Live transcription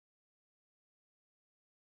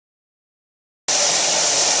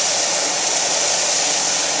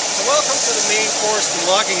to the main forest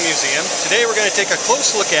and logging museum. Today we're going to take a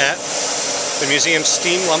close look at the museum's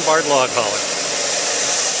steam Lombard log hauler.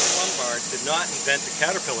 Lombard did not invent the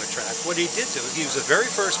caterpillar track. What he did do, he was the very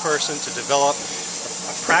first person to develop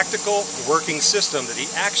a practical working system that he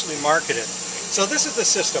actually marketed. So this is the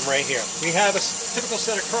system right here. We have a typical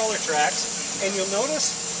set of crawler tracks, and you'll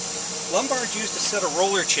notice Lombard used a set of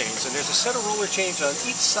roller chains, and there's a set of roller chains on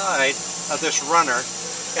each side of this runner,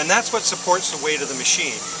 and that's what supports the weight of the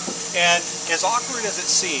machine. And as awkward as it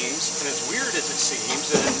seems, and as weird as it seems,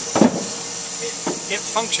 it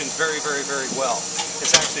functions very, very, very well.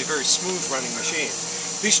 It's actually a very smooth running machine.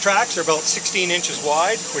 These tracks are about 16 inches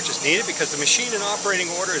wide, which is needed because the machine in operating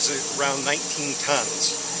order is around 19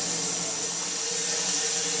 tons.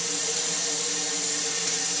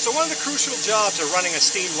 So one of the crucial jobs of running a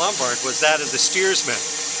steam Lombard was that of the steersman.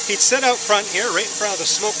 He'd sit out front here, right in front of the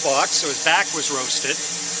smoke box, so his back was roasted.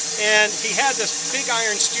 And he had this big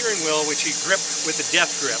iron steering wheel which he gripped with a death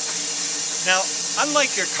grip. Now,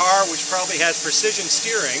 unlike your car, which probably has precision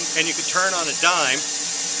steering and you could turn on a dime,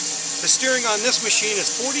 the steering on this machine is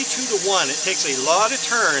 42 to 1. It takes a lot of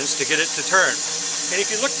turns to get it to turn. And if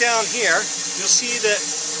you look down here, you'll see that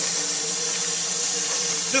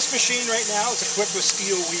this machine right now is equipped with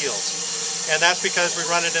steel wheels. And that's because we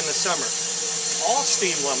run it in the summer. All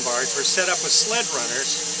steam Lombards were set up with sled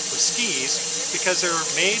runners, with skis, because they're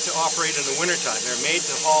made to operate in the wintertime. They're made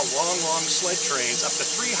to haul long, long sled trains up to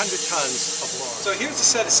 300 tons of logs. So here's a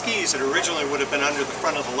set of skis that originally would have been under the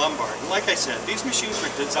front of the Lombard. And like I said, these machines were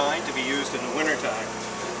designed to be used in the wintertime.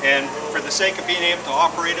 And for the sake of being able to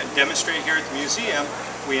operate it and demonstrate here at the museum,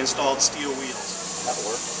 we installed steel wheels. That'll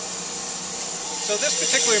work. So this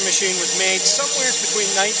particular machine was made somewhere between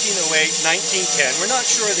 1908 and 1910. We're not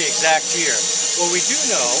sure the exact year. What we do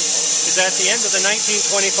know is at the end of the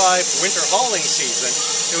 1925 winter hauling season,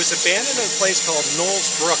 it was abandoned in a place called Knowles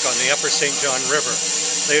Brook on the upper St. John River.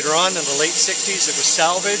 Later on in the late 60s it was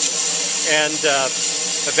salvaged and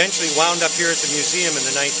eventually wound up here at the museum in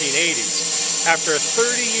the 1980s. After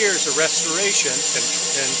 30 years of restoration,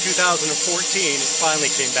 in 2014, it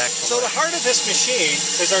finally came back to life. So the heart of this machine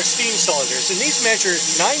is our steam cylinders, and these measure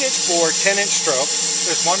 9-inch bore, 10-inch stroke.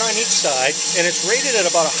 There's one on each side, and it's rated at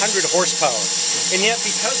about 100 horsepower. And yet,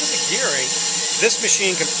 because of the gearing, this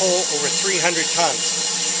machine can pull over 300 tons.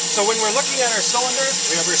 So when we're looking at our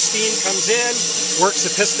cylinders, whenever steam comes in, works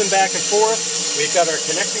the piston back and forth. We've got our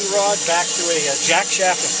connecting rod back to a jack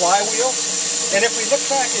shaft and flywheel. And if we look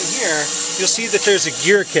back in here, you'll see that there's a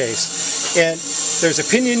gear case. And there's a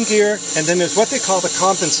pinion gear, and then there's what they call the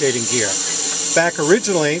compensating gear. Back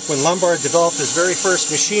originally, when Lombard developed his very first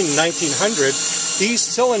machine in 1900, these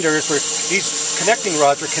cylinders these connecting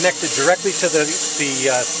rods were connected directly to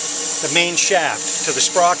the main shaft, to the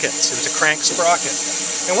sprockets. It was a crank sprocket.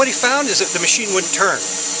 And what he found is that the machine wouldn't turn.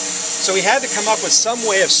 So he had to come up with some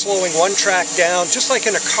way of slowing one track down, just like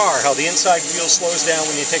in a car, how the inside wheel slows down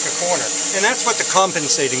when you take a corner. And that's what the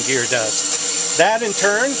compensating gear does. That in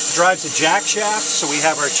turn drives the jack shaft, so we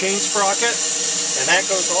have our chain sprocket, and that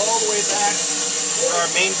goes all the way back to our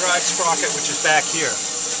main drive sprocket, which is back here.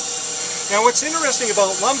 Now what's interesting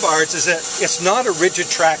about Lombards is that it's not a rigid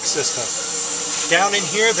track system. Down in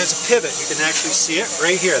here there's a pivot. You can actually see it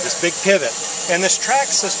right here, this big pivot. And this track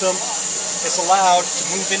system is allowed to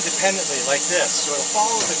move independently like this, so it'll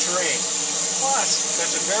follow the terrain. Plus,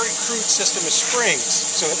 there's a very crude system of springs,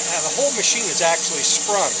 so the whole machine is actually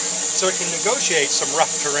sprung, so it can negotiate some rough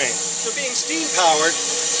terrain. So being steam powered,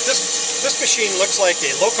 this machine looks like a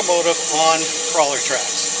locomotive on crawler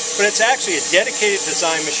tracks, but it's actually a dedicated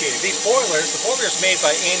design machine. These boilers, the boiler is made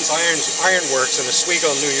by Ames Iron Works in Oswego,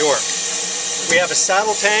 New York. We have a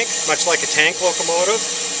saddle tank, much like a tank locomotive,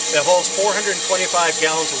 that holds 425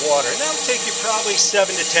 gallons of water. And that'll take you probably 7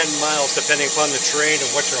 to 10 miles depending upon the terrain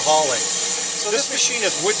and what you're hauling. So this machine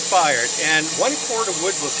is wood fired, and 1 quart of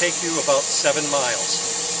wood will take you about 7 miles.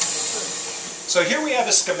 So here we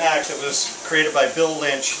have a schematic that was created by Bill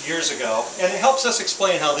Lynch years ago, and it helps us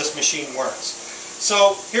explain how this machine works.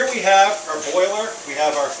 So here we have our boiler, we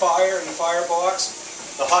have our fire in the firebox,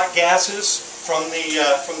 the hot gases from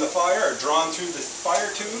the fire are drawn through the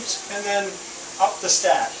fire tubes and then up the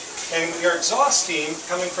stack. And your exhaust steam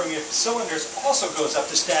coming from your cylinders also goes up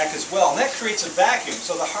the stack as well, and that creates a vacuum.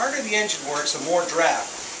 So the harder the engine works, the more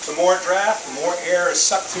draft. The more draft, the more air is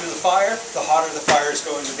sucked through the fire, the hotter the fire is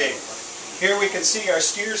going to be. Here we can see our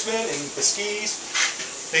steersman and the skis.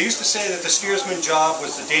 They used to say that the steersman job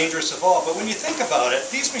was the dangerous of all, but when you think about it,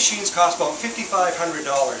 these machines cost about $5,500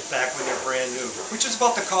 back when they're brand new, which is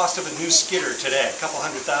about the cost of a new skidder today, a couple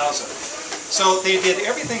 $100,000. So they did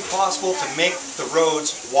everything possible to make the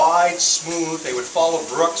roads wide, smooth. They would follow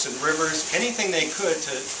brooks and rivers, anything they could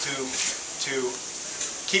to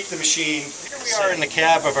keep the machine. Here we are in the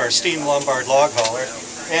cab of our steam Lombard log hauler,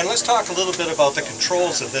 and let's talk a little bit about the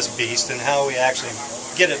controls of this beast and how we actually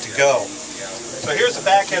get it to go. So here's the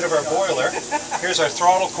back end of our boiler. Here's our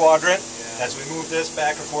throttle quadrant. As we move this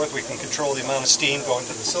back and forth, we can control the amount of steam going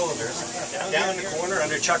to the cylinders. Down in the corner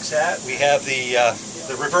under Chuck's hat, we have the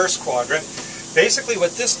reverse quadrant. Basically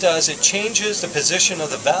what this does, it changes the position of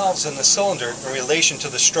the valves in the cylinder in relation to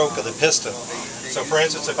the stroke of the piston. So for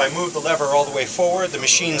instance, if I move the lever all the way forward, the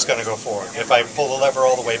machine's going to go forward. If I pull the lever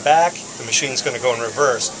all the way back, the machine's going to go in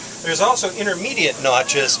reverse. There's also intermediate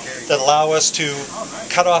notches that allow us to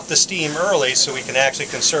cut off the steam early so we can actually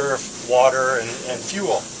conserve water and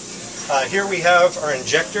fuel. Here we have our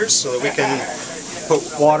injectors so that we can put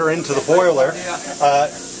water into the boiler.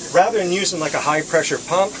 Rather than using like a high pressure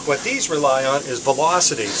pump, what these rely on is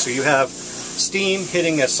velocity. So you have steam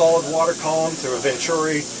hitting a solid water column through a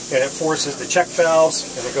venturi, and it forces the check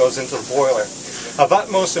valves and it goes into the boiler. Of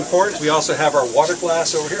utmost importance, we also have our water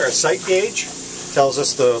glass over here, our sight gauge. Tells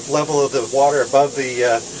us the level of the water above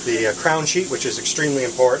the crown sheet, which is extremely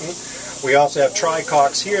important. We also have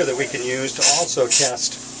tricocks here that we can use to also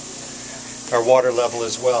test our water level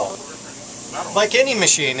as well. Like any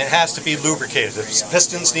machine, it has to be lubricated. The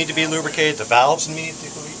pistons need to be lubricated, the valves need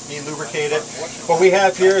to be lubricated. What we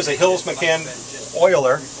have here is a Hills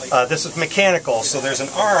oiler. This is mechanical, so there's an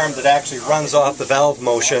arm that actually runs off the valve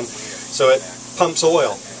motion, so it pumps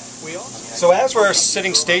oil. So as we're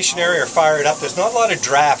sitting stationary or fired up, there's not a lot of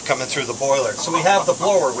draft coming through the boiler. So we have the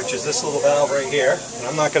blower, which is this little valve right here. And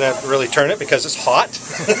I'm not going to really turn it because it's hot.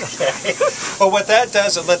 Okay. But what that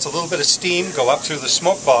does, it lets a little bit of steam go up through the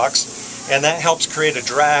smoke box. And that helps create a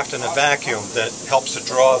draft and a vacuum that helps to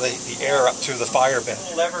draw the air up through the fire bed.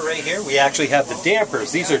 Lever right here, we actually have the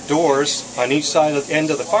dampers. These are doors on each side of the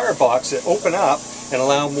end of the firebox that open up and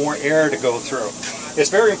allow more air to go through. It's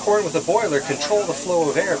very important with the boiler, control the flow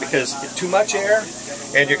of air, because too much air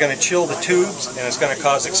and you're going to chill the tubes and it's going to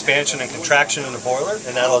cause expansion and contraction in the boiler,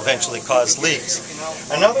 and that'll eventually cause leaks.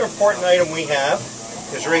 Another important item we have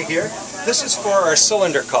is right here. This is for our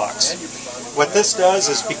cylinder cocks. What this does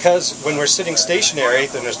is, because when we're sitting stationary,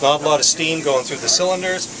 then there's not a lot of steam going through the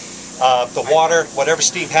cylinders. The water, whatever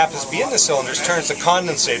steam happens to be in the cylinders, turns to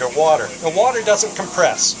condensate or water. The water doesn't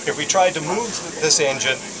compress. If we tried to move this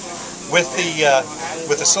engine with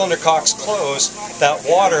the cylinder cocks closed, that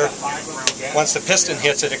water, once the piston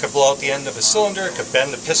hits it, it could blow out the end of a cylinder, it could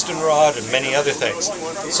bend the piston rod, and many other things.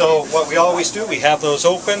 So what we always do, we have those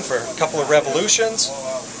open for a couple of revolutions,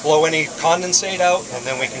 blow any condensate out, and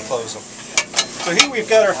then we can close them. So here we've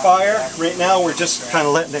got our fire. Right now we're just kind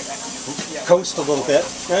of letting it coast a little bit.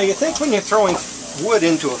 Now you think when you're throwing wood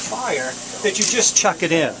into a fire that you just chuck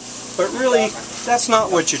it in. But really, that's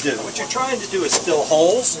not what you do. What you're trying to do is fill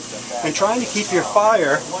holes and trying to keep your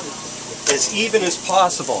fire as even as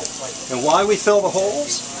possible. And why we fill the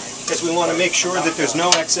holes is we want to make sure that there's no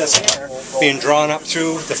excess air being drawn up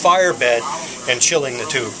through the fire bed and chilling the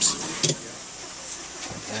tubes.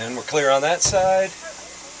 And we're clear on that side.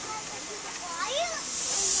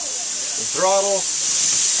 Throttle,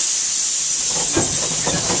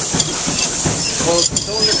 close the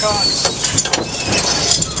cylinder cocks.